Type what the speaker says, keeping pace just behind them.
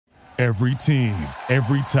Every team,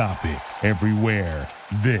 every topic, everywhere.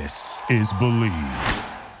 This is Believe.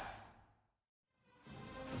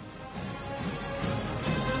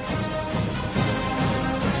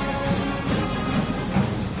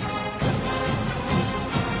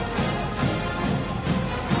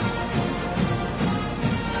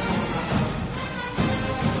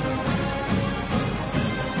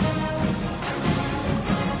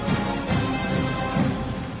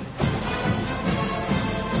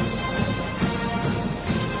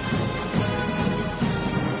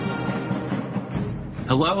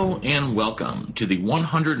 Hello and welcome to the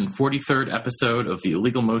 143rd episode of the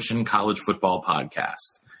Illegal Motion College Football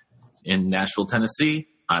Podcast. In Nashville, Tennessee,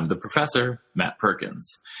 I'm the professor, Matt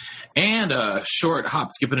Perkins. And a short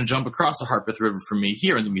hop, skip, and a jump across the Harpeth River from me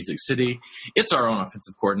here in the Music City, it's our own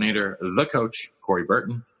offensive coordinator, the coach, Corey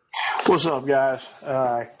Burton. What's up, guys?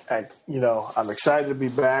 I'm excited to be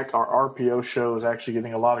back. Our RPO show is actually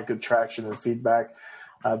getting a lot of good traction and feedback.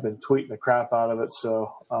 I've been tweeting the crap out of it,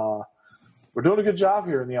 so we're doing a good job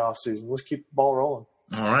here in the offseason. Let's keep the ball rolling.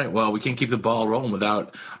 All right. Well, we can't keep the ball rolling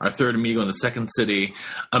without our third amigo in the second city,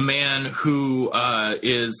 a man who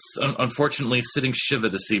is unfortunately sitting Shiva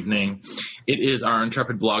this evening. It is our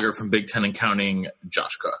intrepid blogger from Big Ten and Counting,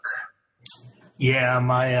 Josh Cook. Yeah,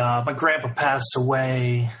 my grandpa passed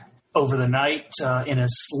away over the night in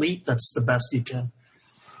his sleep. That's the best you can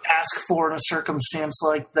ask for in a circumstance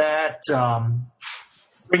like that.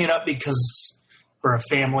 Bring it up because we're a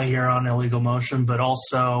family here on Illegal Motion, but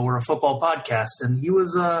also we're a football podcast. And he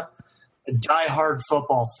was a diehard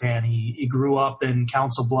football fan. He grew up in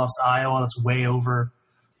Council Bluffs, Iowa. That's way over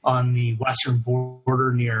on the western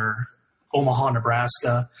border near Omaha,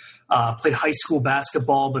 Nebraska. Played high school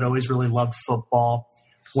basketball, but always really loved football.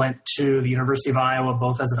 Went to the University of Iowa,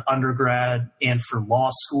 both as an undergrad and for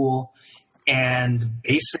law school. And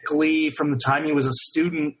basically, from the time he was a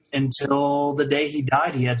student until the day he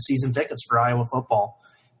died, he had season tickets for Iowa football.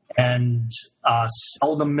 And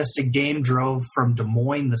seldom missed a game, drove from Des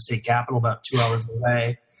Moines, the state capital, about 2 hours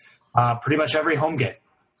away, pretty much every home game.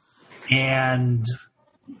 And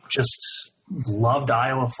just loved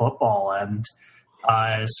Iowa football. And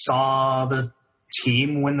I saw the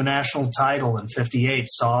team win the national title in '58,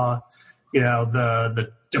 saw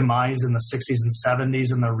the demise in the 60s and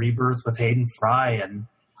 70s and the rebirth with Hayden Fry and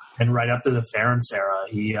right up to the Ferentz era.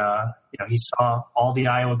 He saw all the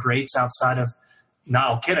Iowa greats outside of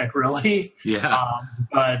Niall Kinnick, really. Yeah.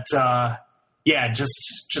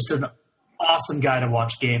 Just an awesome guy to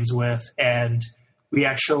watch games with. And we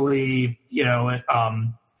actually,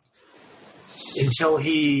 until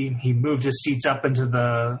he moved his seats up into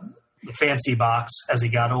the fancy box as he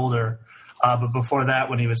got older. But before that,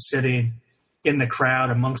 when he was sitting in the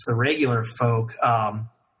crowd amongst the regular folk,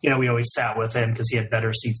 we always sat with him because he had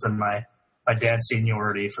better seats than my dad's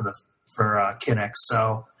seniority for Kinnick.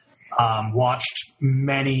 So watched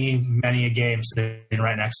many a game sitting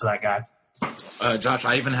right next to that guy. Josh,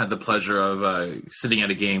 I even had the pleasure of sitting at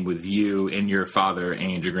a game with you and your father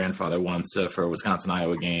and your grandfather once for a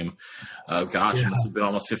Wisconsin-Iowa game. It must have been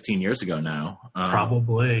almost 15 years ago now.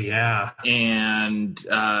 Probably, yeah. And,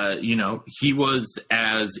 he was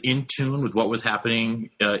as in tune with what was happening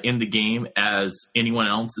in the game as anyone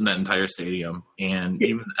else in that entire stadium. And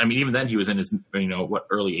even then he was in his,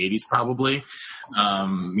 early 80s probably,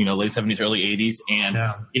 late 70s, early 80s. And,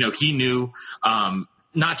 he knew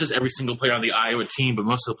not just every single player on the Iowa team, but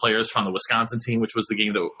most of the players from the Wisconsin team, which was the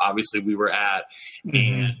game that obviously we were at. Mm-hmm.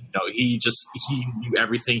 And he knew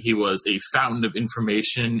everything. He was a fountain of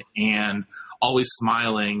information and always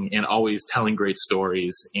smiling and always telling great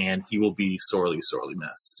stories. And he will be sorely, sorely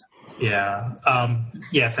missed. Yeah.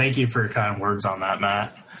 Thank you for your kind words on that,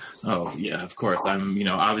 Matt. Oh yeah, of course. I'm,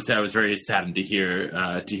 obviously I was very saddened to hear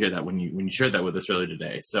that when you shared that with us earlier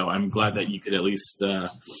today. So I'm glad that you could at least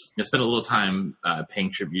spend a little time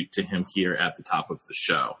paying tribute to him here at the top of the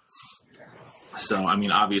show. So,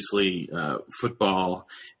 obviously, football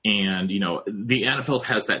and, the NFL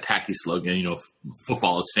has that tacky slogan,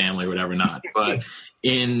 football is family or whatever not. But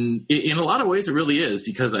in a lot of ways, it really is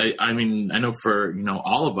because, I know for,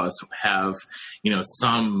 all of us have,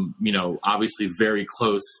 some, obviously very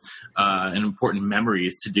close and important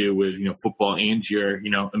memories to do with, football and your,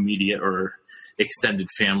 immediate or extended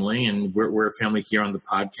family. And we're a family here on the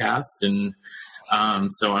podcast. And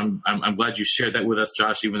so I'm glad you shared that with us,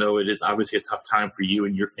 Josh, even though it is obviously a tough time for you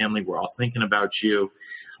and your family. We're all thinking about you.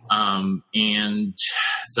 And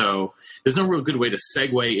so there's no real good way to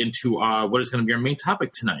segue into what is going to be our main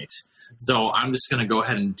topic tonight. So I'm just going to go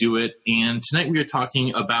ahead and do it. And tonight we are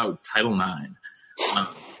talking about Title IX.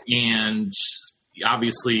 And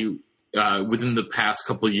obviously within the past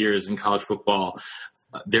couple of years in college football,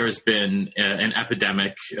 there has been an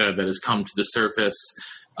epidemic that has come to the surface,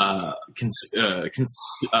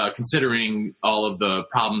 considering all of the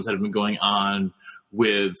problems that have been going on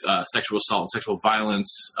with sexual assault and sexual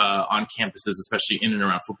violence on campuses, especially in and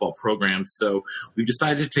around football programs. So we've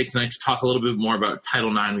decided to take tonight to talk a little bit more about Title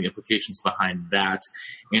IX and the implications behind that.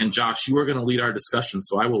 And Josh, you are going to lead our discussion,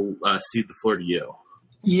 so I will cede the floor to you.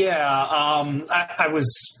 Yeah, I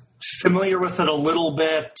was familiar with it a little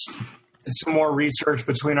bit. Some more research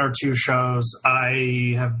between our two shows.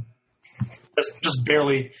 I have just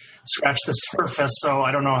barely scratched the surface, so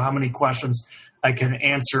I don't know how many questions I can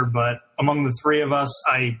answer, but among the three of us,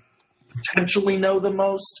 I potentially know the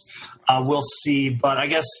most. We'll see, but I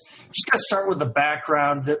guess just got to start with the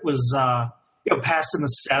background that was passed in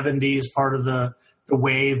the 70s, part of the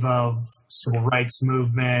wave of civil rights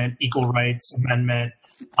movement, equal rights amendment,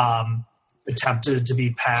 attempted to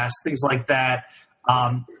be passed, things like that.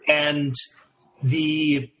 And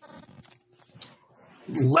the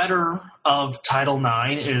letter of Title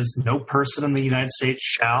IX is no person in the United States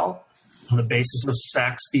shall, on the basis of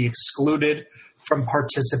sex, be excluded from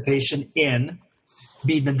participation in,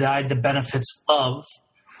 be denied the benefits of,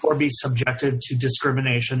 or be subjected to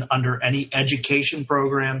discrimination under any education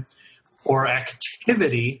program or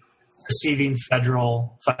activity receiving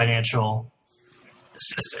federal financial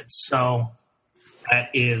assistance. So that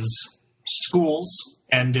is schools,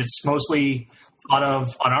 and it's mostly thought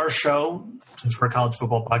of on our show, since we're a college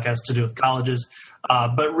football podcast, to do with colleges.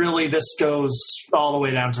 But really, this goes all the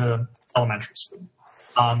way down to elementary school.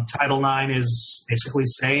 Title IX is basically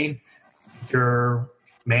saying if you're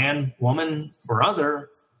man, woman, or other,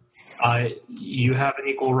 you have an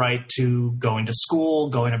equal right to going to school,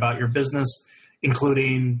 going about your business,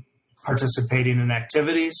 including participating in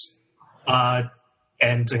activities.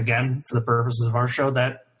 And again, for the purposes of our show,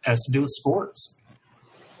 that has to do with sports.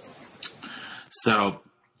 So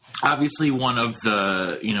obviously one of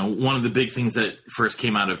the big things that first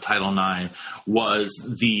came out of Title IX was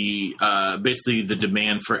the basically the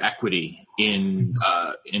demand for equity in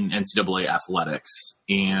NCAA athletics,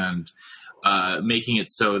 and making it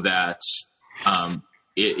so that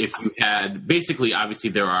if you had, basically, obviously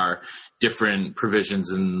there are different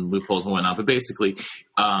provisions and loopholes and whatnot, but basically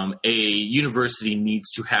a university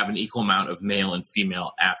needs to have an equal amount of male and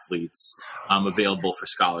female athletes available for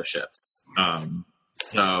scholarships.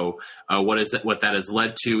 So what that has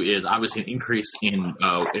led to is obviously an increase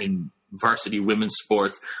in varsity women's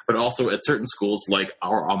sports, but also at certain schools like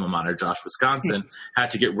our alma mater, Josh, Wisconsin,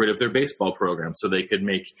 had to get rid of their baseball program so they could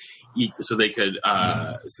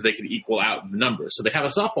equal out the numbers. So they have a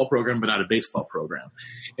softball program, but not a baseball program.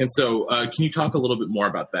 And so, can you talk a little bit more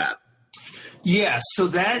about that? Yeah. So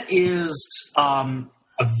that is a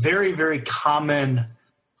very, very common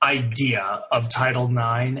idea of Title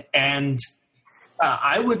IX, and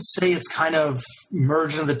I would say it's kind of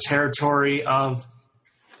merged into the territory of,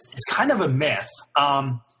 it's kind of a myth.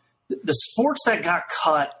 The sports that got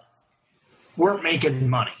cut weren't making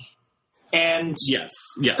money, and yes,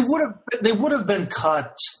 they would have been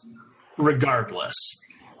cut regardless.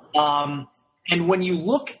 And when you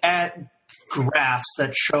look at graphs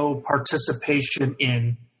that show participation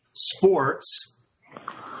in sports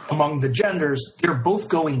among the genders, they're both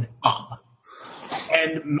going up,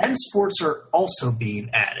 and men's sports are also being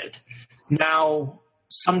added. Now,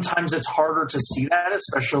 sometimes it's harder to see that,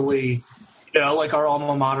 especially, like our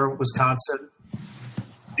alma mater, Wisconsin.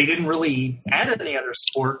 They didn't really add any other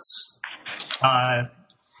sports,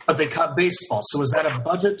 but they cut baseball. So was that a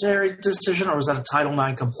budgetary decision, or was that a Title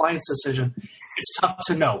IX compliance decision? It's tough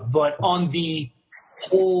to know. But on the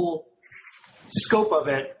whole scope of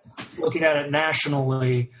it, looking at it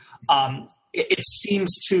nationally, it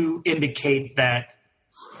seems to indicate that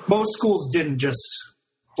most schools didn't just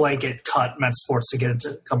blanket cut men's sports to get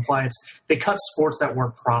into compliance. They cut sports that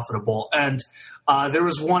weren't profitable. And there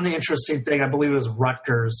was one interesting thing, I believe it was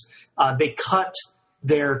Rutgers. They cut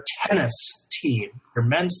their tennis team, their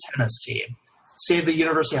men's tennis team, saved the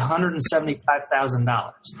university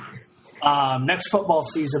 $175,000. Next football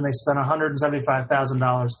season, they spent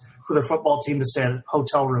 $175,000 for their football team to stay at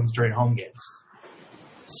hotel rooms during home games.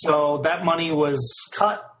 So that money was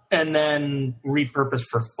cut and then repurposed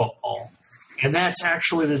for football. And that's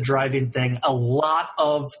actually the driving thing. A lot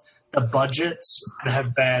of the budgets that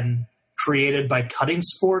have been created by cutting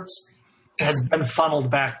sports has been funneled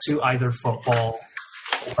back to either football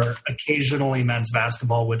or occasionally men's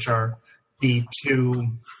basketball, which are the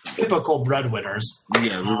two typical breadwinners.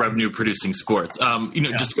 Yeah, revenue-producing sports.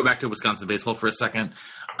 Just to go back to Wisconsin baseball for a second.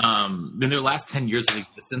 In their last 10 years of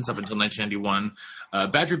existence, up until 1991,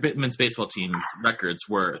 Badger men's baseball teams' records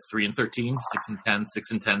were 3-13, 6-10,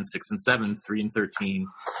 6-10, 6-7, 3-13,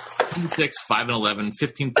 10-6, 5-11,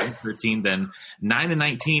 15-13, then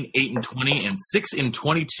 9-19, 8-20, and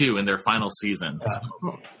 6-22 in their final season.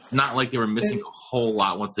 So it's not like they were missing a whole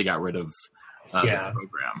lot once they got rid of the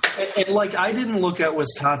program. And I didn't look at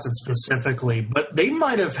Wisconsin specifically, but they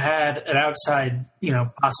might have had an outside,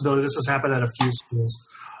 possibility. This has happened at a few schools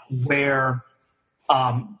where,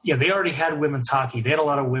 they already had women's hockey. They had a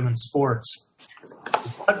lot of women's sports,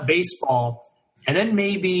 but baseball, and then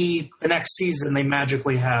maybe the next season they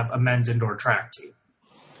magically have a men's indoor track team.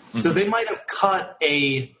 Mm-hmm. So they might have cut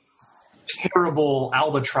a terrible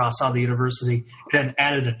albatross out of the university and then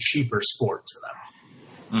added a cheaper sport to them.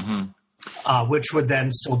 Mm-hmm. Which would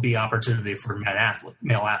then still be opportunity for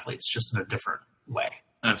male athletes, just in a different way.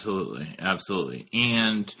 Absolutely.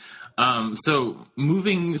 And so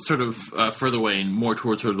moving sort of further away and more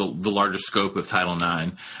towards sort of the larger scope of Title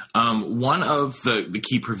IX, one of the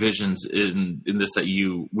key provisions in this that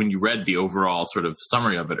when you read the overall sort of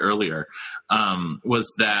summary of it earlier,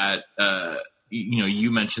 was that,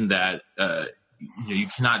 you mentioned that you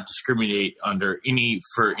cannot discriminate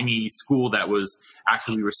for any school that was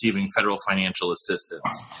actively receiving federal financial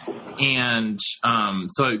assistance. And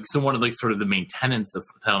so one of sort of the main tenets of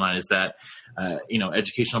Title IX is that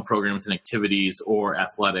educational programs and activities or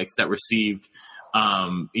athletics that received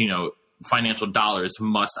financial dollars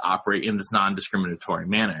must operate in this non-discriminatory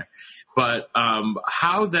manner. But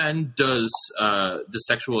how then does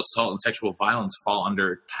sexual assault and sexual violence fall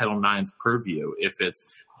under Title IX's purview if it's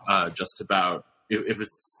just about if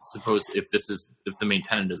the main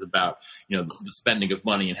tenet is about the spending of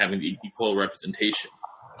money and having the equal representation?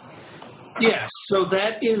 Yeah, so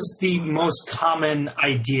that is the most common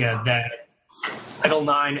idea, that Title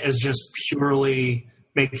IX is just purely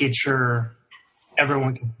making sure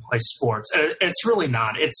everyone can play sports. It's really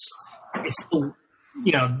not. It's the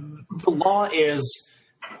law is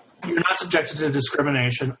you're not subjected to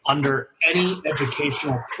discrimination under any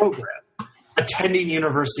educational program. Attending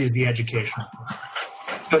university is the educational program.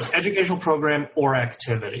 So it's educational program or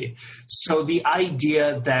activity. So the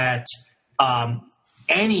idea that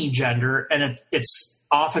any gender, and it's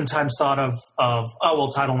oftentimes thought of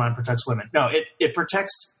Title IX protects women. No, it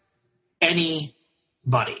protects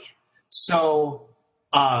anybody. So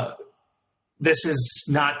this is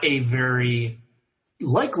not a very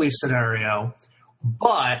likely scenario,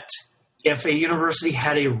 but if a university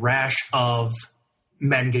had a rash of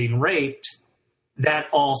men getting raped, that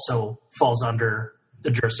also falls under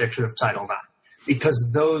the jurisdiction of Title IX,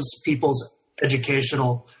 because those people's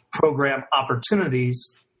educational program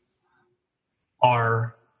opportunities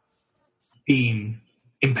are being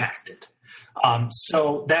impacted.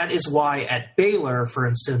 So that is why at Baylor, for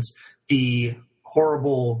instance, the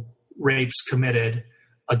horrible rapes committed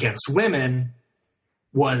against women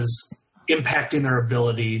was impacting their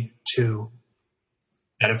ability to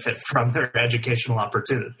benefit from their educational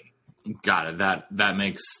opportunity. Got it. That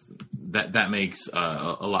makes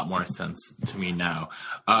a lot more sense to me now.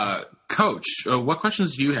 Coach, what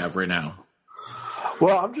questions do you have right now?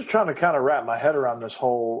 Well, I'm just trying to kind of wrap my head around this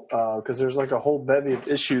whole because there's like a whole bevy of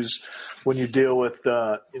issues when you deal with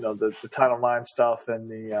the Title IX stuff and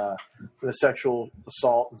the sexual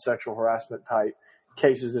assault and sexual harassment type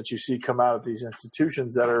cases that you see come out of these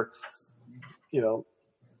institutions that are,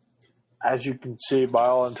 as you can see, by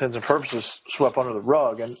all intents and purposes, swept under the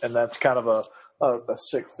rug, and that's kind of a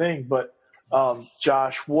sick thing. But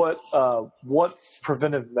Josh, what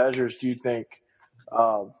preventive measures do you think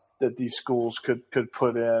that these schools could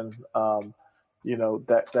put in,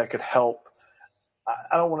 that could help?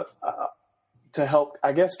 I don't want to help,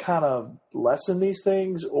 I guess, kind of lessen these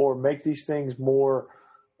things or make these things more,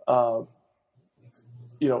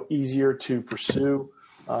 easier to pursue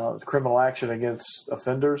criminal action against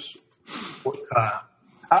offenders.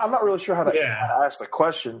 I'm not really sure how to ask the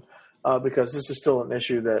question because this is still an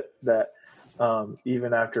issue that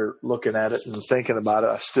even after looking at it and thinking about it,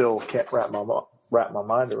 I still can't wrap my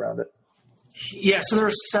mind around it. Yeah, so there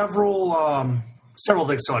are several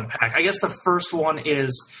things to unpack. I guess the first one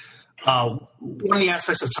is one of the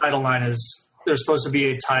aspects of Title IX is there's supposed to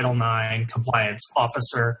be a Title IX compliance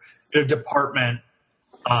officer in a department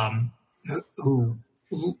who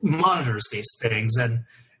monitors these things and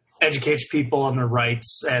educates people on their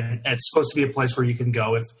rights, and it's supposed to be a place where you can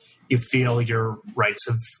go if you feel your rights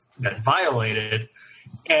have been violated.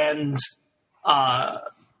 And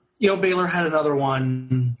Baylor had another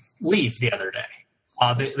one leave the other day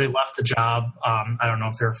They left the job. I don't know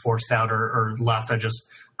if they were forced out or left. I just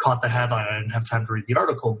caught the headline. I didn't have time to read the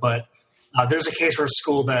article. But there's a case for a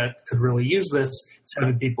school that could really use this. It's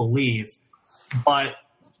having people leave. But,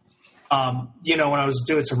 when I was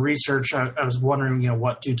doing some research, I was wondering,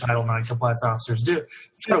 what do Title IX compliance officers do?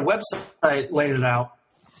 A website laid it out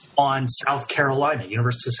on South Carolina,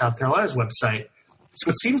 University of South Carolina's website. So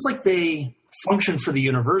it seems like they function for the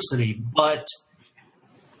university, but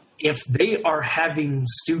if they are having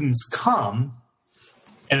students come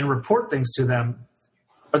and report things to them,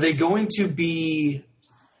 are they going to be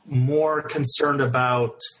more concerned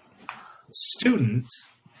about student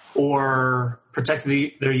or protect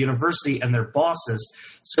their university and their bosses?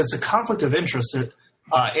 So it's a conflict of interest.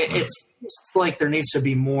 It's like there needs to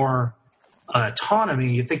be more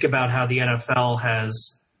autonomy. You think about how the NFL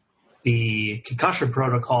has the concussion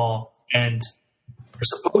protocol, and they're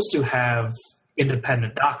supposed to have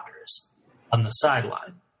independent doctors on the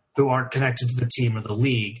sideline who aren't connected to the team or the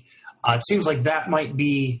league. It seems like that might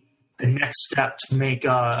be the next step to make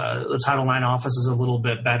the Title IX offices a little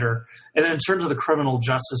bit better. And then in terms of the criminal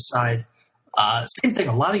justice side, same thing.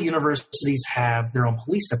 A lot of universities have their own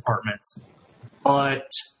police departments, but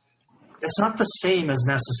it's not the same as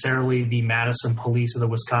necessarily the Madison Police or the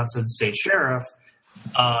Wisconsin State Sheriff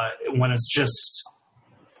when it's just,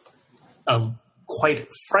 quite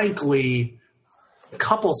frankly, a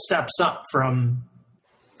couple steps up from...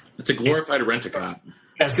 It's a glorified rent-a-cop.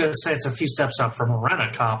 I was going to say it's a few steps up from a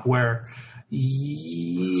rent-a-cop, where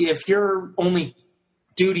if your only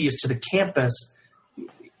duty is to the campus,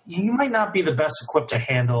 you might not be the best equipped to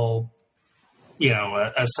handle,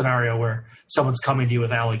 a scenario where someone's coming to you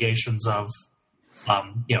with allegations of,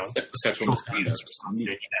 sexual misconduct.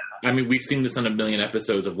 I mean, we've seen this on a million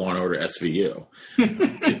episodes of Law & Order SVU.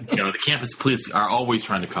 The campus police are always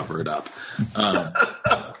trying to cover it up.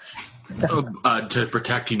 To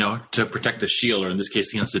protect the shield, or in this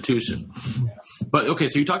case, the institution. But okay,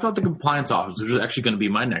 so you talked about the compliance office, which is actually going to be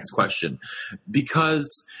my next question,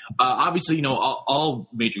 because obviously, all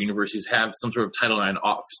major universities have some sort of Title IX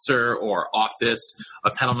officer or office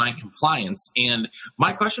of Title IX compliance. And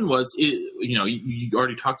my question was, you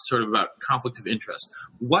already talked sort of about conflict of interest.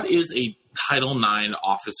 What is a Title IX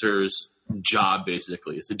officer's job,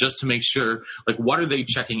 basically? Is it just to make sure, what are they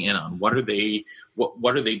checking in on? What are they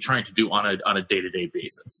trying to do on a day-to-day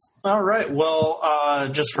basis? All right. Well,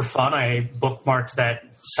 just for fun, I bookmarked that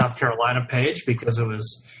South Carolina page because it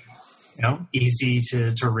was, easy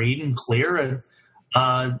to read and clear.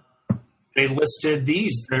 And they listed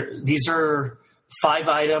these. These are 5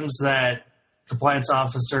 items that compliance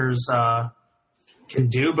officers can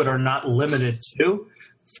do, but are not limited to.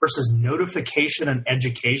 First is notification and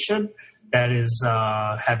education. That is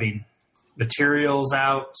having materials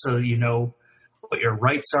out so you know what your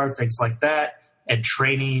rights are, things like that, and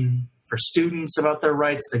training for students about their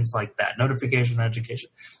rights, things like that. Notification and education.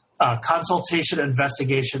 Consultation,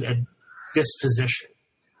 investigation, and disposition.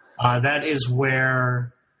 That is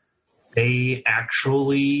where they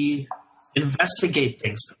actually investigate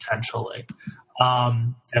things potentially.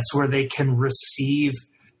 That's where they can receive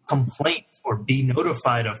complaints or be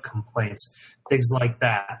notified of complaints, things like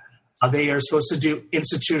that. They are supposed to do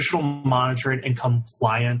institutional monitoring and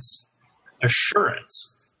compliance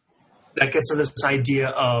assurance. That gets to this idea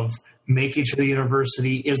of making sure the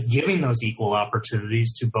university is giving those equal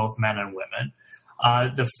opportunities to both men and women.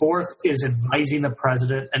 The 4th is advising the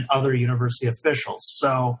president and other university officials.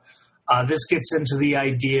 So this gets into the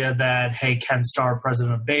idea that, hey, Ken Starr,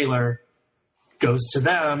 president of Baylor, goes to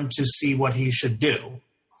them to see what he should do.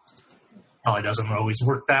 Probably doesn't always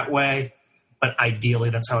work that way, but ideally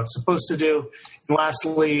that's how it's supposed to do. And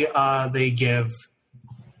lastly, they give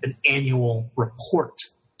an annual report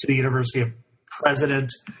to the university of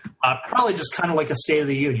president, probably just kind of like a State of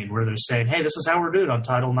the Union, where they're saying, hey, this is how we're doing on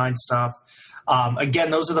Title IX stuff. Again,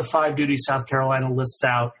 those are the 5 duties South Carolina lists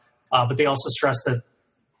out, but they also stress that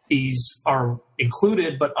these are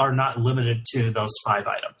included but are not limited to those 5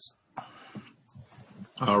 items.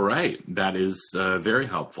 All right. That is very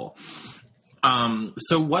helpful.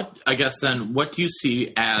 So what do you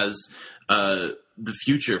see as the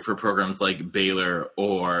future for programs like Baylor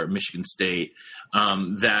or Michigan State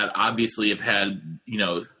that obviously have had,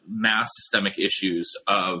 mass systemic issues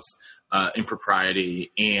of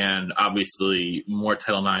impropriety and obviously more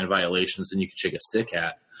Title IX violations than you can shake a stick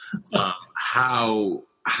at? How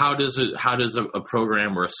does a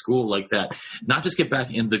program or a school like that not just get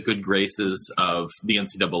back in the good graces of the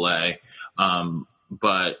NCAA,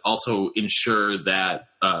 but also ensure that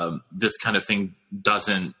this kind of thing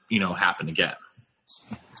doesn't, happen again?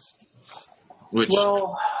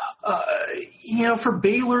 For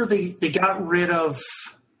Baylor, they got rid of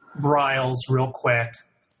Briles real quick.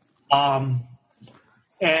 And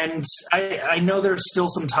I know there's still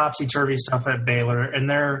some topsy-turvy stuff at Baylor, and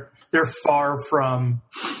they're far from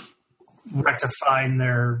rectifying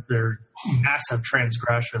their massive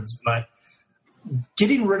transgressions. But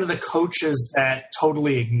getting rid of the coaches that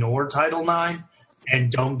totally ignore Title IX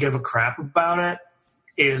and don't give a crap about it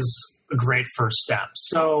is a great first step.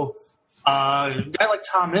 So a guy like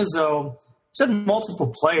Tom Izzo said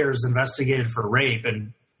multiple players investigated for rape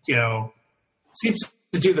and, seems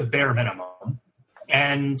to do the bare minimum.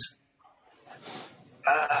 And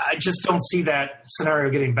I just don't see that scenario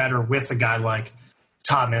getting better with a guy like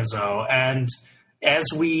Tom Izzo. And as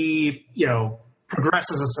we,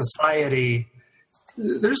 progress as a society,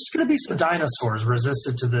 there's going to be some dinosaurs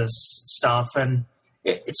resistant to this stuff. And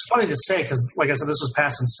it's funny to say because, like I said, this was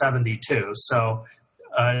passed in 1972. So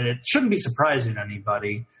it shouldn't be surprising to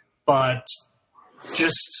anybody. But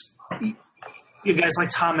just you guys like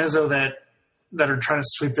Tom Izzo that are trying to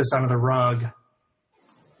sweep this under the rug,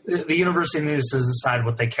 the university needs to decide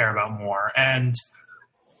what they care about more. And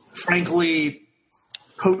frankly,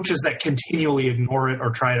 coaches that continually ignore it or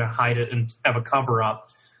try to hide it and have a cover-up,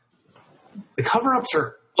 the cover-ups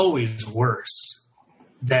are always worse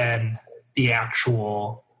than the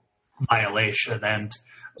actual violation. And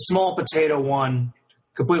a small potato one,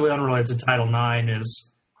 completely unrelated to Title IX,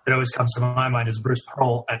 that always comes to my mind is Bruce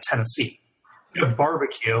Pearl at Tennessee. At a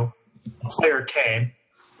barbecue, a player came,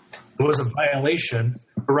 it was a violation,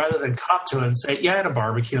 but rather than cop to it and say, yeah, I had a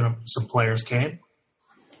barbecue and some players came,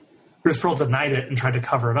 Bruce Pearl denied it and tried to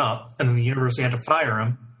cover it up, and then the university had to fire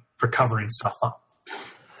him for covering stuff up.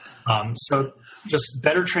 So just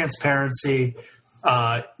better transparency,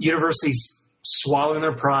 universities swallowing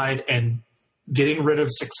their pride and getting rid of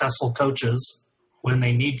successful coaches when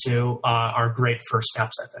they need to are great first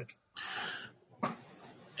steps, I think.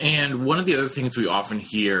 And one of the other things we often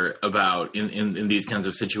hear about in these kinds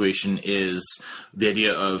of situations is the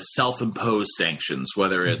idea of self-imposed sanctions,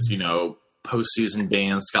 whether it's, postseason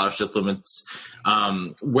bans, scholarship limits.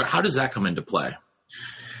 How does that come into play?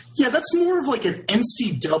 Yeah, that's more of like an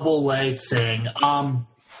NCAA thing.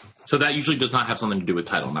 So that usually does not have something to do with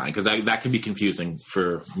Title IX, because that can be confusing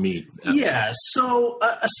for me. Yeah, so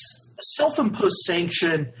a self-imposed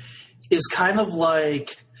sanction is kind of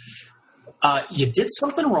like you did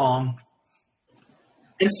something wrong.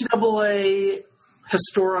 NCAA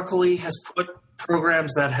historically has put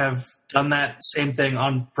programs that have done that same thing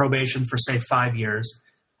on probation for, say, 5 years.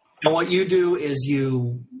 And what you do is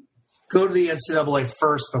you go to the NCAA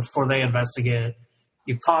first before they investigate it.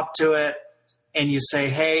 You cop to it, and you say,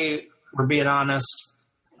 hey, we're being honest,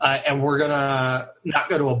 and we're going to not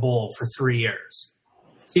go to a bowl for 3 years.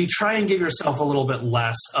 So you try and give yourself a little bit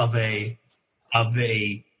less of a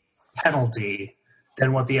penalty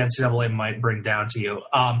than what the NCAA might bring down to you.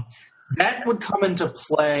 That would come into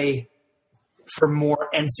play for more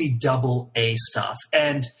NCAA stuff.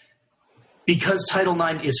 And because Title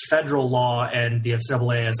IX is federal law and the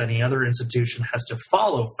NCAA, as any other institution, has to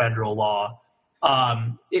follow federal law,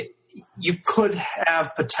 you could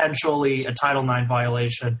have potentially a Title IX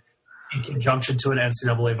violation in conjunction to an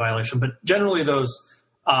NCAA violation. But generally those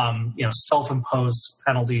self-imposed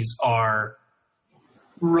penalties are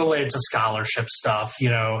related to scholarship stuff.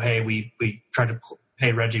 Hey, we tried to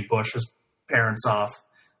pay Reggie Bush's parents off.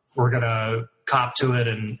 We're going to cop to it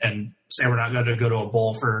and say we're not going to go to a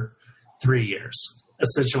bowl for 3 years. A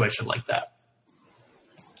situation like that.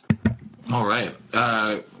 All right.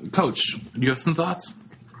 Coach, do you have some thoughts?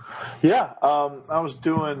 Yeah. I was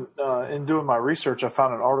doing my research, I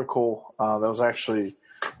found an article that was actually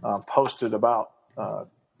posted about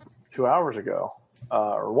 2 hours ago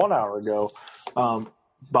or 1 hour ago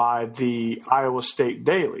by the Iowa State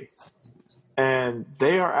Daily. And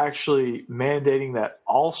they are actually mandating that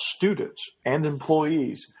all students and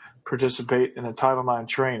employees participate in a Title IX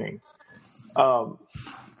training. And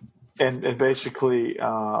basically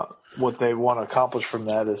what they want to accomplish from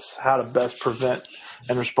that is how to best prevent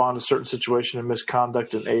and respond to certain situations of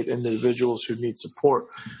misconduct and aid individuals who need support.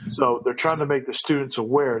 So they're trying to make the students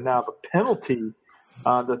aware. Now, the penalty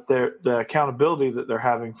the accountability that they're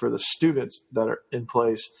having for the students that are in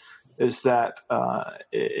place is that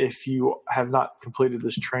if you have not completed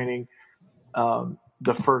this training,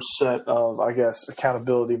 the first set of,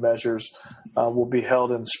 accountability measures will be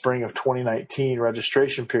held in spring of 2019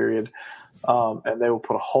 registration period, and they will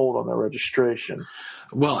put a hold on their registration.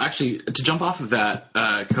 Well, actually, to jump off of that,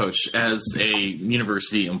 Coach, as a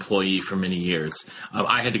university employee for many years,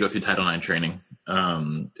 I had to go through Title IX training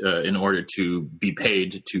in order to be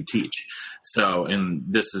paid to teach. So, and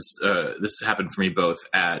this happened for me both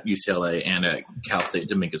at UCLA and at Cal State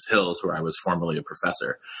Dominguez Hills, where I was formerly a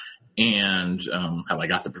professor, and how I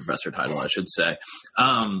got the professor title, I should say.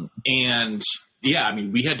 And yeah, I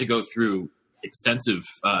mean, we had to go through extensive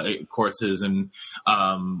courses and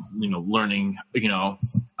learning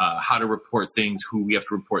how to report things, who we have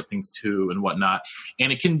to report things to, and whatnot.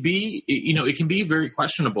 And it can be very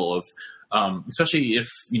questionable of especially if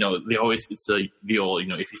they always it's the old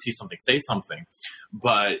if you see something, say something,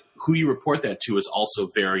 but who you report that to is also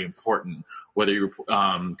very important. Whether you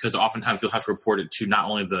because oftentimes you'll have to report it to not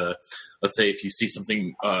only let's say if you see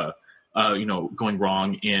something going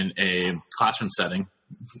wrong in a classroom setting,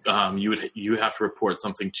 you have to report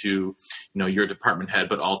something to your department head,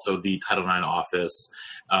 but also the Title IX office,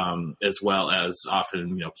 as well as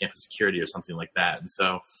often campus security or something like that. And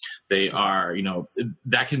so they are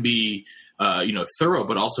that can be thorough,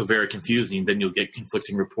 but also very confusing. Then you'll get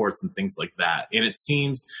conflicting reports and things like that. And it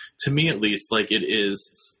seems to me, at least, like it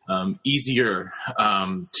is easier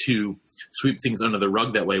to sweep things under the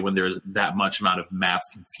rug that way when there's that much amount of mass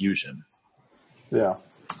confusion. Yeah.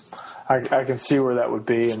 I can see where that would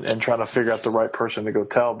be, and trying to figure out the right person to go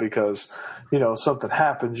tell, because, something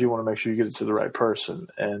happens, you want to make sure you get it to the right person.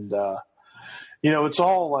 And, it's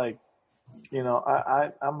all like,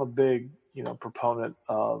 I'm a big, proponent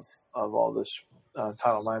of all this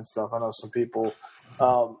Title IX stuff. I know some people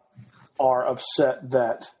are upset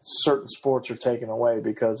that certain sports are taken away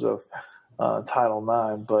because of Title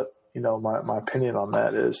IX. But, my opinion on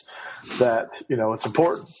that is that, it's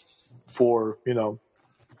important for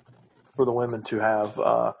the women to have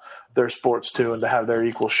their sports too, and to have their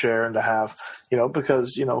equal share, and to have,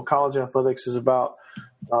 because, college athletics is about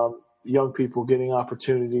young people getting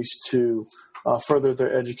opportunities to further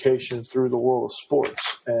their education through the world of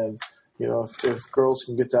sports. And, if girls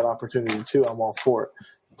can get that opportunity too, I'm all for it.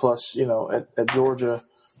 Plus, at Georgia,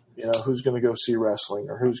 who's going to go see wrestling,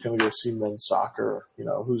 or who's going to go see men's soccer,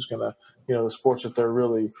 who's going to, the sports that they're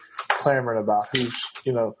really clamoring about,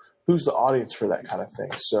 who's the audience for that kind of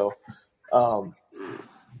thing. So, I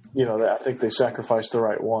think they sacrificed the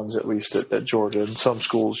right ones, at least at Georgia. In some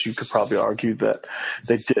schools, you could probably argue that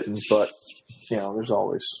they didn't, but, there's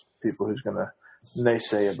always people who's going to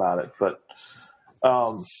naysay about it. But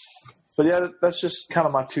yeah, that's just kind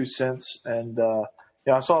of my 2 cents. And,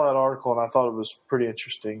 I saw that article and I thought it was pretty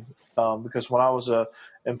interesting, because when I was a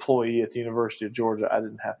employee at the University of Georgia, I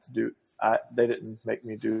didn't have to they didn't make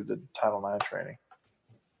me do the Title IX training.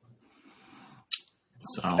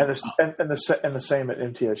 So and the same at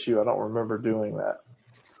MTSU. I don't remember doing that.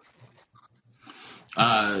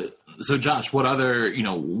 So Josh, what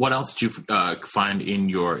else did you find in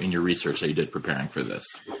your research that you did preparing for this?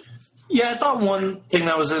 Yeah, I thought one thing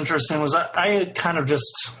that was interesting was I had kind of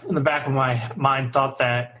just in the back of my mind thought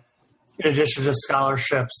that in addition to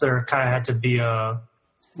scholarships, there kind of had to be a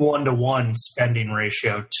 1-to-1 spending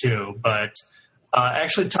ratio too. But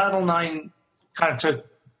actually, Title IX kind of took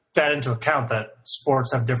that into account, that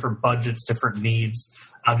sports have different budgets, different needs.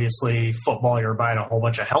 Obviously, football, you're buying a whole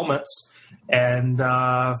bunch of helmets, and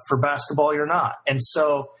for basketball, you're not. And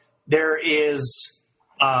so there is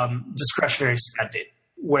discretionary spending,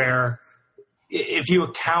 where if you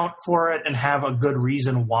account for it and have a good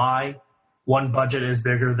reason why one budget is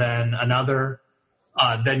bigger than another,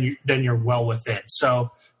 then you're well within.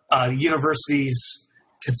 So universities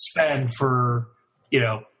could spend for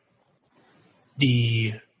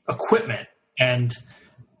the equipment, and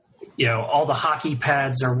all the hockey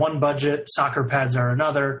pads are one budget, soccer pads are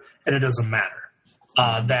another, and it doesn't matter.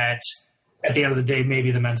 That at the end of the day,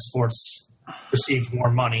 maybe the men's sports receive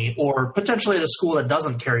more money, or potentially at a school that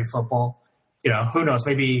doesn't carry football, who knows?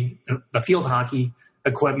 Maybe the field hockey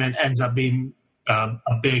equipment ends up being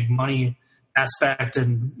a big money aspect,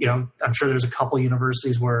 and I'm sure there's a couple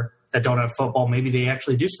universities that don't have football. Maybe they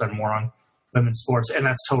actually do spend more on women's sports, and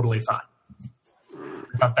that's totally fine.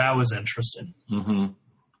 I thought that was interesting. Mm-hmm.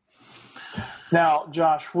 Now,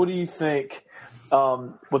 Josh, what do you think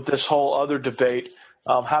with this whole other debate?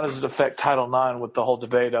 How does it affect Title IX with the whole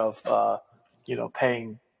debate of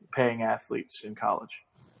paying athletes in college?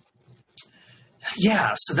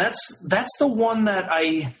 Yeah, so that's the one that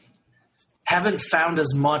I haven't found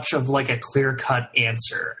as much of like a clear-cut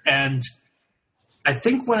answer. And I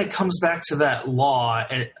think when it comes back to that law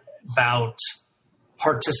about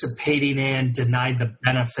participating in, denied the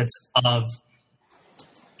benefits of,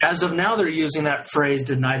 as of now, they're using that phrase,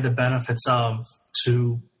 denied the benefits of,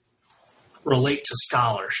 to relate to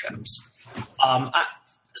scholarships.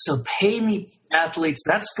 So paying the athletes,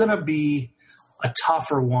 that's going to be a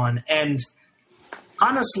tougher one. And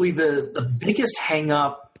honestly, the biggest hang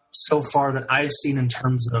up so far that I've seen in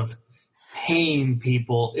terms of paying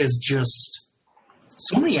people is just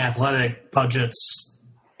so many athletic budgets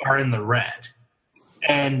are in the red.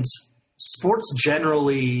 And sports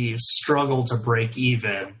generally struggle to break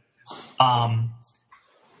even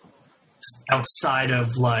outside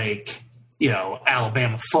of, like, you know,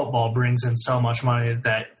 Alabama football brings in so much money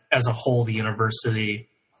that as a whole the university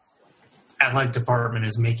athletic department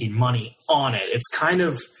is making money on it. It's kind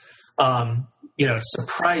of,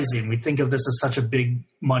 surprising. We think of this as such a big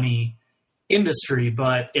money industry,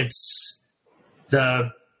 but it's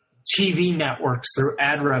the TV networks through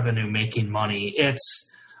ad revenue making money. It's,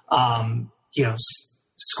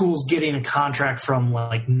 schools getting a contract from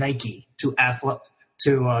like Nike to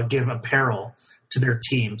give apparel to their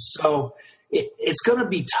teams. So it's going to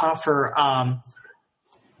be tougher.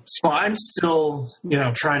 So I'm still,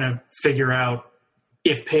 trying to figure out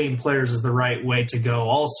if paying players is the right way to go.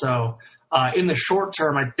 Also, in the short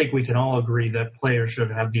term, I think we can all agree that players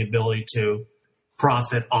should have the ability to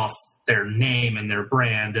profit off their name and their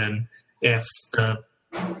brand. And if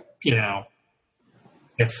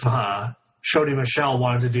Shody Michelle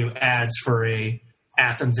wanted to do ads for a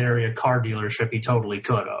Athens area car dealership, he totally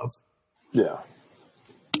could have. Yeah.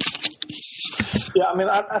 Yeah, I mean,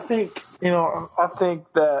 I think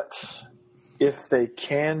that if they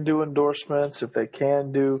can do endorsements, if they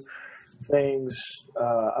can do things,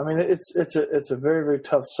 it's a very, very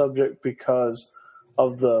tough subject because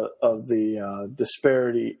of the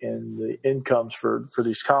disparity in the incomes for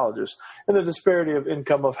these colleges and the disparity of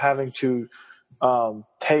income of having to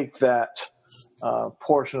take that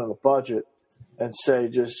portion of the budget and say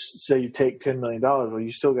you take $10 million. Well,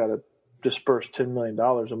 you still got to disperse $10 million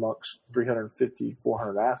amongst 350,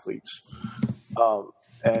 400 athletes.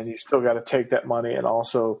 And you still got to take that money and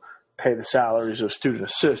also pay the salaries of student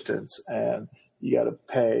assistants. And you got to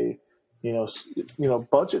pay,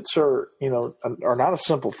 budgets are not a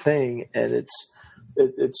simple thing. And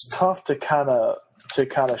it's tough to kind of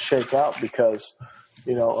shake out because,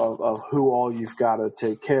 of who all you've got to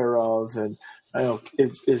take care of. And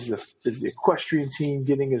is the equestrian team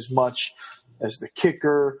getting as much as the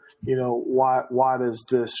kicker? Why does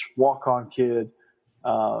this walk-on kid,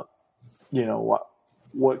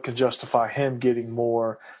 what can justify him getting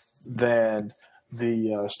more than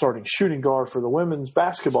the starting shooting guard for the women's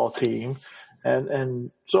basketball team,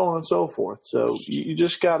 and so on and so forth. So you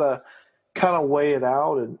just gotta kind of weigh it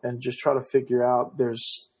out and just try to figure out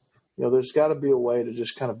there's got to be a way to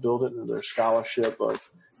just kind of build it into their scholarship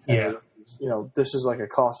of, this is like a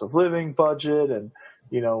cost of living budget and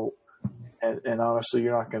honestly,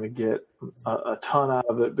 you're not going to get a ton out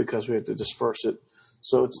of it because we have to disperse it.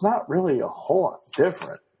 So it's not really a whole lot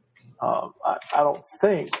different. I don't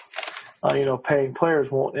think, paying players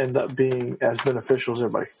won't end up being as beneficial as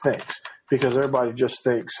everybody thinks because everybody just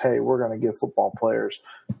thinks, hey, we're going to give football players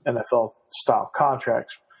NFL-style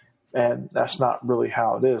contracts. And that's not really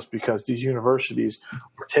how it is because these universities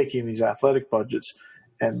are taking these athletic budgets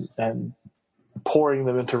and pouring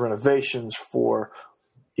them into renovations for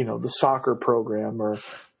the soccer program or,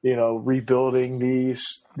 rebuilding the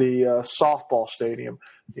softball stadium,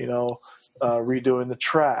 redoing the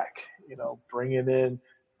track, bringing in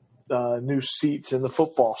new seats in the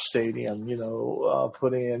football stadium,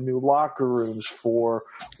 putting in new locker rooms for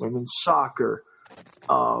women's soccer,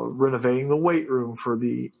 renovating the weight room for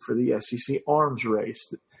the SEC arms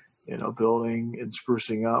race, building and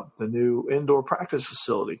sprucing up the new indoor practice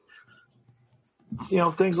facility,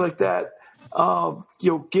 things like that.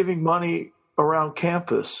 Giving money around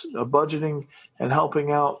campus, budgeting and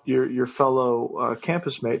helping out your fellow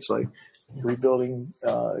campus mates, like rebuilding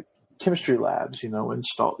chemistry labs,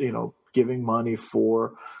 giving money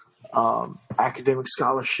for academic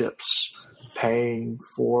scholarships, paying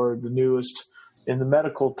for the newest in the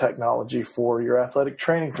medical technology for your athletic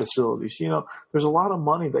training facilities. There's a lot of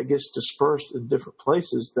money that gets dispersed in different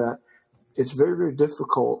places that it's very, very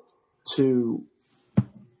difficult to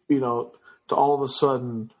all of a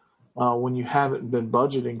sudden, when you haven't been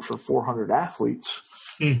budgeting for 400 athletes,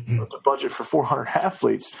 to budget for 400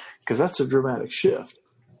 athletes, because that's a dramatic shift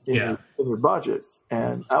in your budget.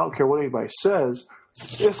 And I don't care what anybody says,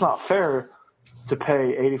 it's not fair to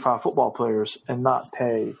pay 85 football players and not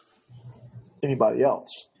pay anybody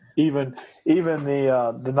else. Even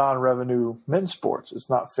the non-revenue men's sports, it's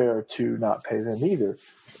not fair to not pay them either,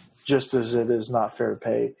 just as it is not fair to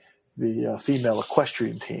pay the female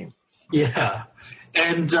equestrian team. Yeah.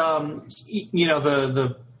 And,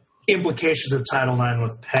 the implications of Title IX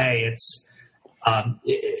with pay, it's,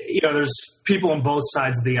 there's people on both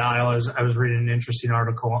sides of the aisle. I was reading an interesting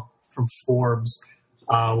article from Forbes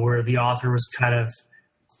where the author was kind of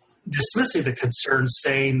dismissing the concern,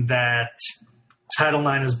 saying that Title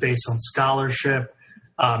IX is based on scholarship.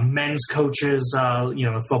 Men's coaches,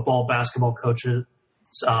 the football, basketball coaches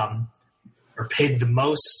are paid the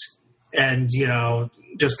most. And,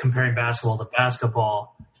 just comparing basketball to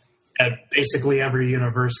basketball, at basically every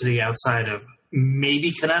university outside of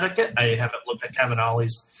maybe Connecticut, I haven't looked at Kevin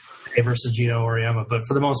Ollie's pay versus Gino Auriemma, but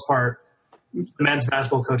for the most part, the men's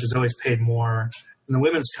basketball coach is always paid more than the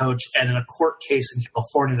women's coach. And in a court case in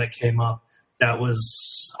California that came up, that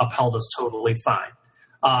was upheld as totally fine.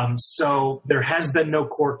 So there has been no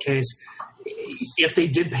court case. If they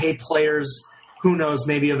did pay players, who knows,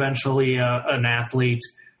 maybe eventually an athlete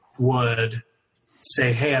would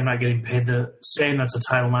say, hey, I'm not getting paid the same. That's a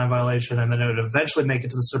Title IX violation. And then it would eventually make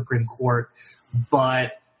it to the Supreme Court.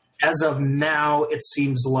 But as of now, it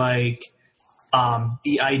seems like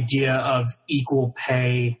the idea of equal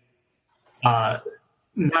pay not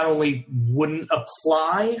only wouldn't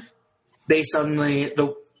apply based on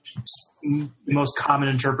the most common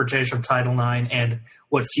interpretation of Title IX and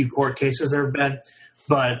what few court cases there have been,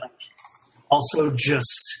 but also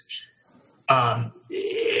just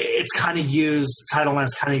it's kind of used, Title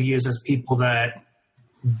IX is kind of used as people that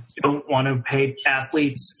don't want to pay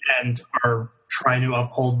athletes and are trying to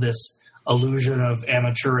uphold this illusion of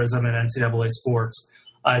amateurism in NCAA sports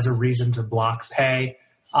as a reason to block pay.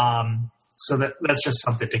 So that's just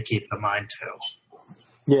something to keep in mind too.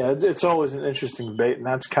 Yeah, it's always an interesting debate, and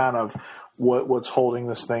that's kind of what's holding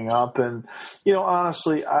this thing up. And,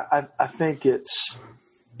 honestly, I think it's,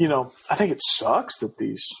 I think it sucks that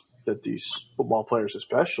these football players,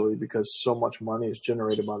 especially because so much money is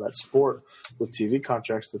generated by that sport with TV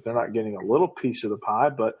contracts, that they're not getting a little piece of the pie.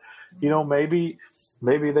 But, maybe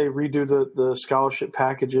they redo the scholarship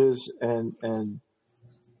packages and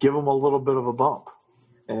give them a little bit of a bump.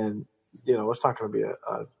 And, it's not going to be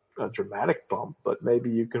a dramatic bump, but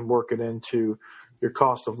maybe you can work it into your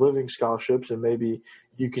cost of living scholarships, and maybe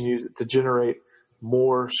you can use it to generate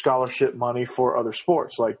more scholarship money for other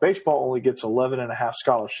sports. Like baseball only gets 11.5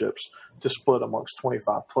 scholarships to split amongst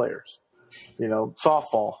 25 players.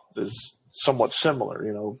 Softball is somewhat similar.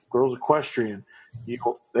 Girls equestrian, they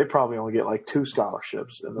probably only get like 2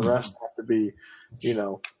 scholarships, and the rest have to be,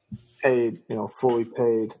 paid, fully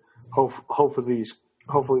paid. Hopefully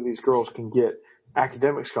these girls can get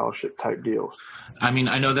academic scholarship type deals. I mean,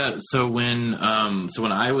 I know that. So when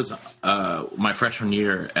I was my freshman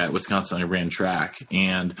year at Wisconsin, I ran track,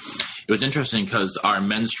 and it was interesting because our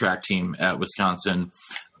men's track team at Wisconsin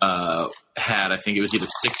had, I think it was either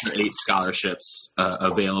 6 or 8 scholarships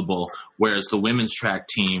available, whereas the women's track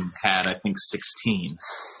team had, I think, 16.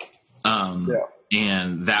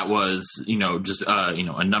 And that was, just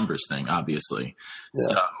a numbers thing, obviously. Yeah.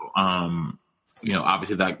 So.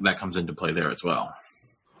 Obviously that comes into play there as well.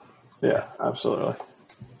 Yeah, absolutely.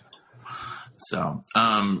 So,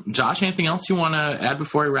 Josh, anything else you want to add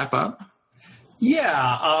before we wrap up?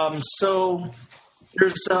 Yeah. So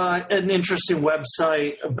there's an interesting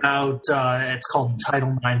website about, it's called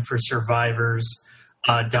Title IX for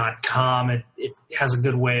Survivors.com. It has a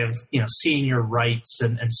good way of, seeing your rights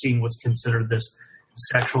and seeing what's considered this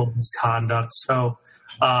sexual misconduct. So,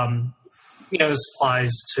 this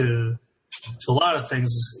applies to a lot of things.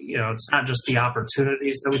 It's not just the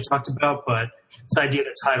opportunities that we talked about, but this idea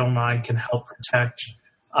that Title IX can help protect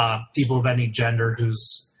people of any gender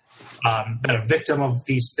who's been a victim of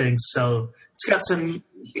these things. So it's got some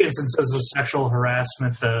instances of sexual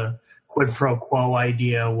harassment, the quid pro quo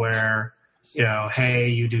idea where, hey,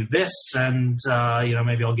 you do this and,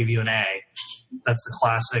 maybe I'll give you an A. That's the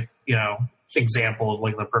classic, example of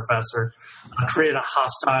like the professor created a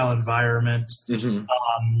hostile environment,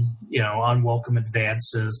 unwelcome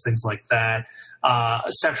advances, things like that.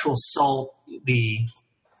 Sexual assault, the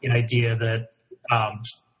idea that,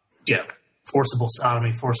 forcible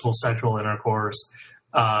sodomy, forcible sexual intercourse,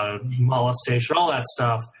 molestation, all that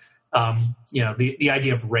stuff. The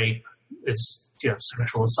idea of rape is,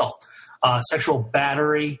 sexual assault, sexual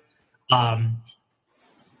battery,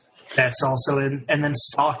 that's also in, and then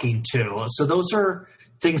stalking too. So those are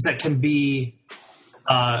things that can be,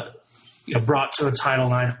 brought to a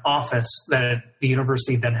Title IX office that the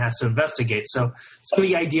university then has to investigate. So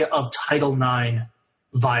the idea of Title IX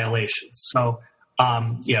violations. So,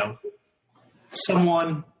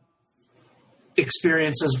 someone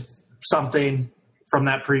experiences something from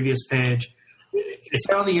that previous page. It's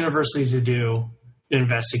not on the university to do an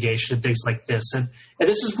investigation, things like this. And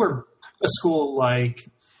this is where a school like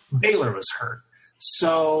Baylor was hurt.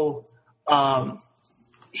 So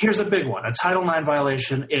here's a big one. A Title IX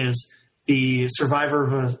violation is the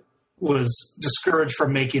survivor was discouraged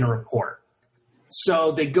from making a report.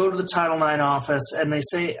 So they go to the Title IX office and they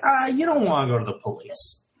say, you don't want to go to the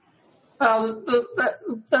police.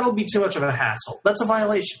 That'll be too much of a hassle. That's a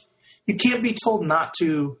violation. You can't be told not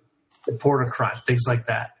to report a crime, things like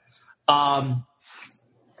that.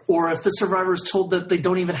 Or if the survivor is told that they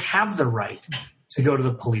don't even have the right to go to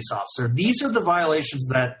the police officer. These are the violations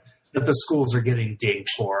that the schools are getting dinged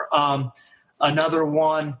for. Another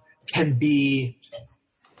one can be,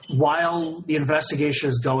 while the investigation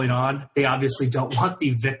is going on, they obviously don't want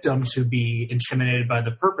the victim to be intimidated by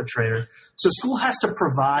the perpetrator. So school has to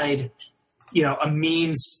provide, a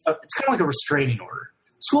means. It's kind of like a restraining order.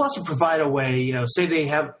 School has to provide a way, say they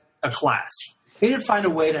have a class. They need to find a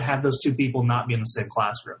way to have those two people not be in the same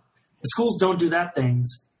classroom. If schools don't do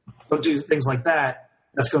things like that,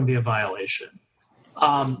 that's going to be a violation.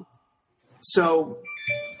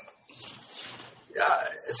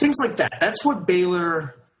 Things like that. That's what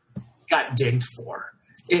Baylor got dinged for.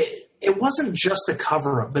 It wasn't just the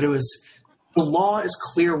cover-up, but it was the law is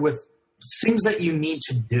clear with things that you need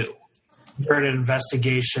to do during an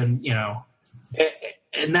investigation,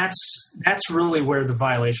 and that's really where the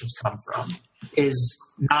violations come from, is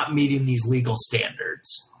not meeting these legal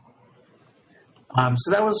standards.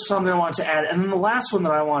 So that was something I wanted to add. And then the last one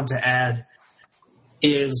that I wanted to add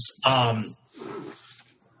is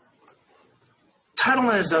Title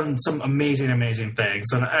IX has done some amazing, amazing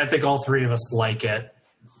things, and I think all three of us like it.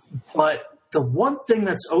 But the one thing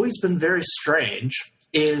that's always been very strange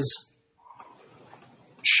is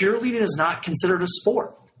cheerleading is not considered a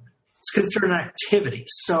sport. It's considered an activity.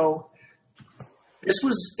 So this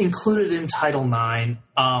was included in Title IX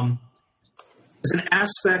as an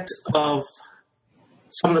aspect of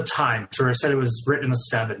some of the times where I said it was written in the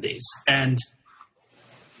 70s. And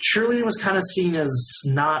cheerleading was kind of seen as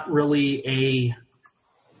not really a,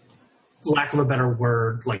 lack of a better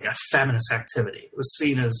word, like a feminist activity. It was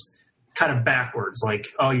seen as kind of backwards, like,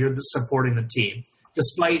 oh, you're supporting the team,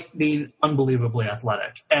 despite being unbelievably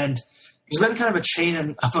athletic. And there's been kind of a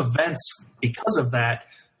chain of events because of that.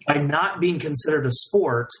 By not being considered a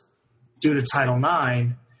sport due to Title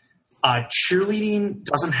IX, cheerleading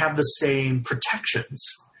doesn't have the same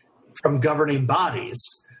protections from governing bodies.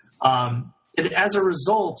 And as a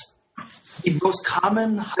result, the most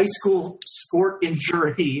common high school sport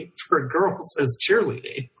injury for girls is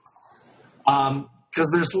cheerleading.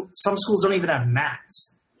 Because some schools don't even have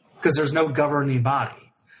mats because there's no governing body.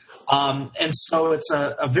 And so it's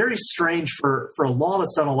a very strange for a law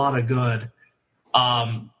that's done a lot of good.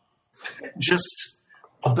 Just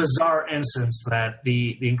a bizarre instance that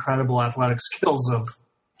the incredible athletic skills of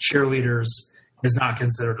cheerleaders is not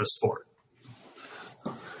considered a sport.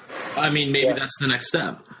 I mean, maybe that's the next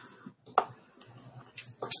step.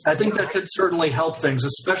 I think that could certainly help things,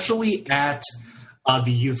 especially at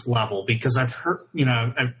the youth level, because I've heard,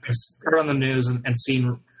 I've heard on the news and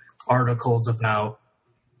seen articles about,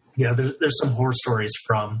 there's some horror stories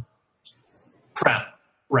from prep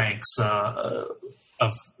ranks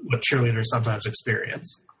of what cheerleaders sometimes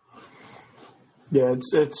experience. Yeah,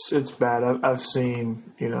 it's bad. I've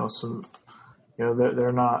seen, some,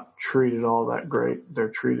 they're not treated all that great. They're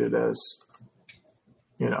treated as,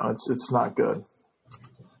 it's not good.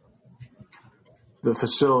 The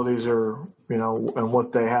facilities are, and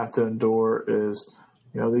what they have to endure is,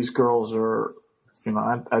 these girls are,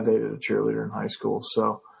 I dated a cheerleader in high school,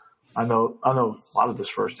 so I know a lot of this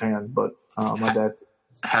firsthand, but my dad.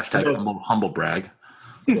 Hashtag humble brag.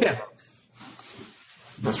 Yeah.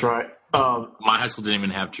 That's right. My high school didn't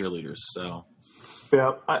even have cheerleaders, so.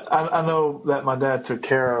 Yeah, I know that my dad took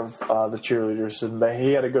care of the cheerleaders, and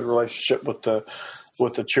he had a good relationship with the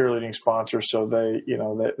cheerleading sponsor, so they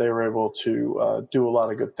were able to do a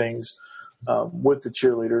lot of good things with the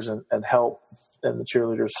cheerleaders and help, and the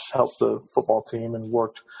cheerleaders helped the football team and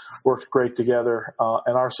worked great together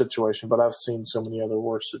in our situation. But I've seen so many other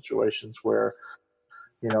worse situations where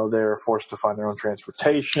they're forced to find their own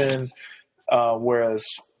transportation, whereas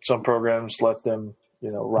some programs let them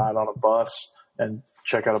ride on a bus and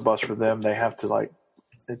check out a bus for them. They have to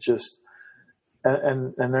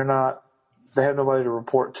and they're not. They have nobody to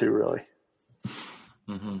report to, really.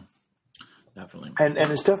 Mm-hmm. Definitely. And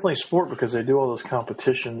it's definitely sport because they do all those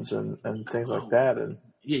competitions and things like that. And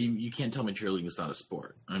yeah, you can't tell me cheerleading is not a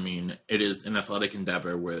sport. I mean, it is an athletic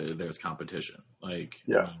endeavor where there's competition.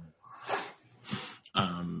 Yeah.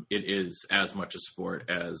 It is as much a sport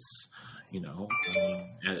as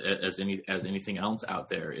as anything else out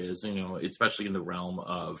there is, especially in the realm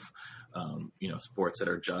of, sports that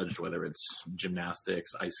are judged, whether it's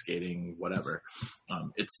gymnastics, ice skating, whatever.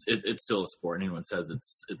 It's still a sport. Anyone says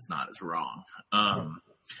it's not is wrong.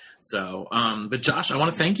 So, but Josh, I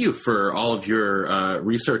want to thank you for all of your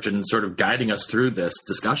research and sort of guiding us through this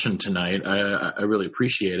discussion tonight. I really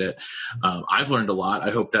appreciate it. I've learned a lot.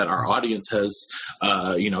 I hope that our audience has,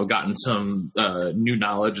 gotten some new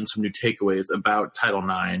knowledge and some new takeaways about Title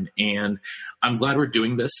IX. And I'm glad we're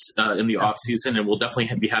doing this in the off season, and we'll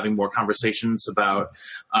definitely be having more conversations about,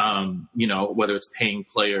 whether it's paying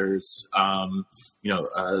players,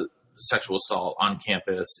 sexual assault on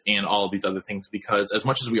campus and all of these other things, because as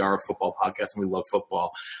much as we are a football podcast and we love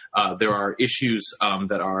football, there are issues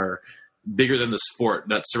that are bigger than the sport,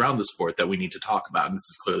 that surround the sport, that we need to talk about, and this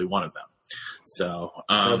is clearly one of them. So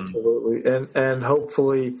absolutely, and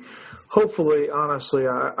hopefully honestly,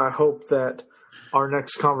 I hope that our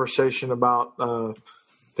next conversation about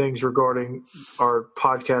things regarding our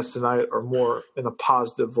podcast tonight are more in a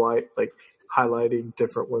positive light, like highlighting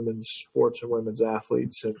different women's sports and women's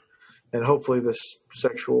athletes, and hopefully this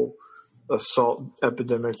sexual assault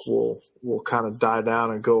epidemic will kind of die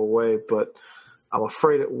down and go away. But I'm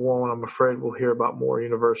afraid it won't. I'm afraid we'll hear about more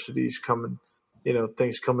universities coming,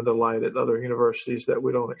 things coming to light at other universities that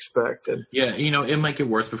we don't expect. And it might get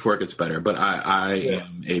worse before it gets better, but I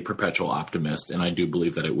am a perpetual optimist, and I do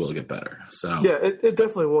believe that it will get better. So yeah, it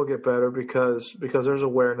definitely will get better because there's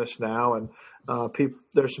awareness now, and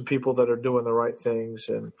there's some people that are doing the right things,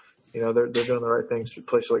 and they're doing the right things to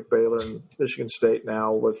places like Baylor and Michigan State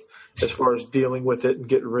now, with as far as dealing with it and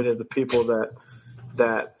getting rid of the people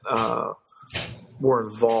that were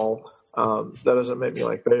involved. That doesn't make me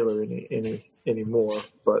like Baylor anymore,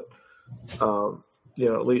 but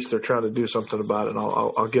at least they're trying to do something about it, and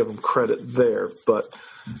I'll give them credit there. But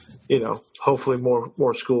hopefully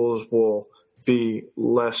more schools will be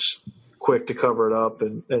less quick to cover it up,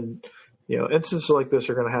 and instances like this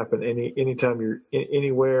are going to happen anytime you're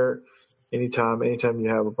anywhere, anytime you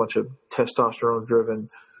have a bunch of testosterone-driven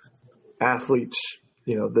athletes.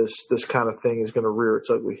 This kind of thing is going to rear its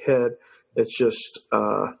ugly head. It's just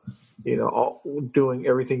doing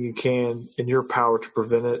everything you can in your power to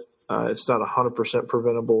prevent it. It's not 100%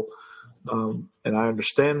 preventable, and I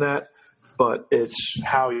understand that, but it's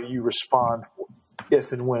how you respond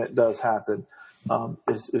if and when it does happen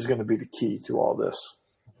is going to be the key to all this.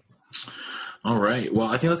 All right. Well,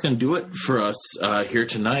 I think that's going to do it for us here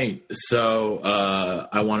tonight. So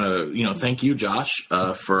I want to, thank you, Josh,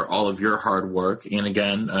 for all of your hard work. And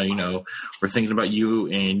again, we're thinking about you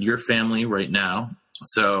and your family right now.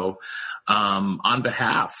 So on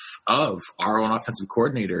behalf of our own offensive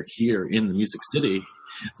coordinator here in the Music City,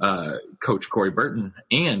 Coach Corey Burton,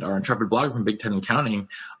 and our intrepid blogger from Big Ten and Counting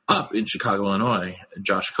up in Chicago, Illinois,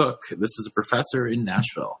 Josh Cook, this is a professor in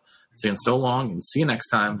Nashville. Saying so long, and see you next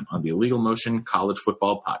time on the Illegal Motion College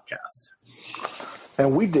Football Podcast.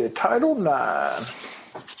 And we did Title IX.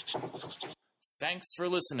 Thanks for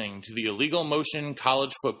listening to the Illegal Motion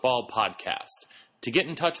College Football Podcast. To get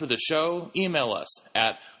in touch with the show, email us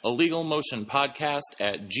at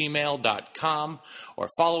illegalmotionpodcast@gmail.com or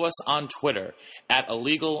follow us on Twitter at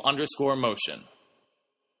 @illegal_motion.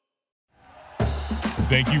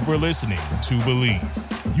 Thank you for listening to Believe.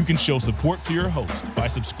 You can show support to your host by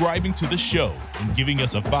subscribing to the show and giving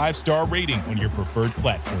us a 5-star rating on your preferred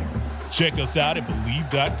platform. Check us out at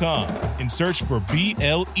Believe.com and search for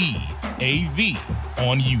BLEAV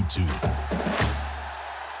on YouTube.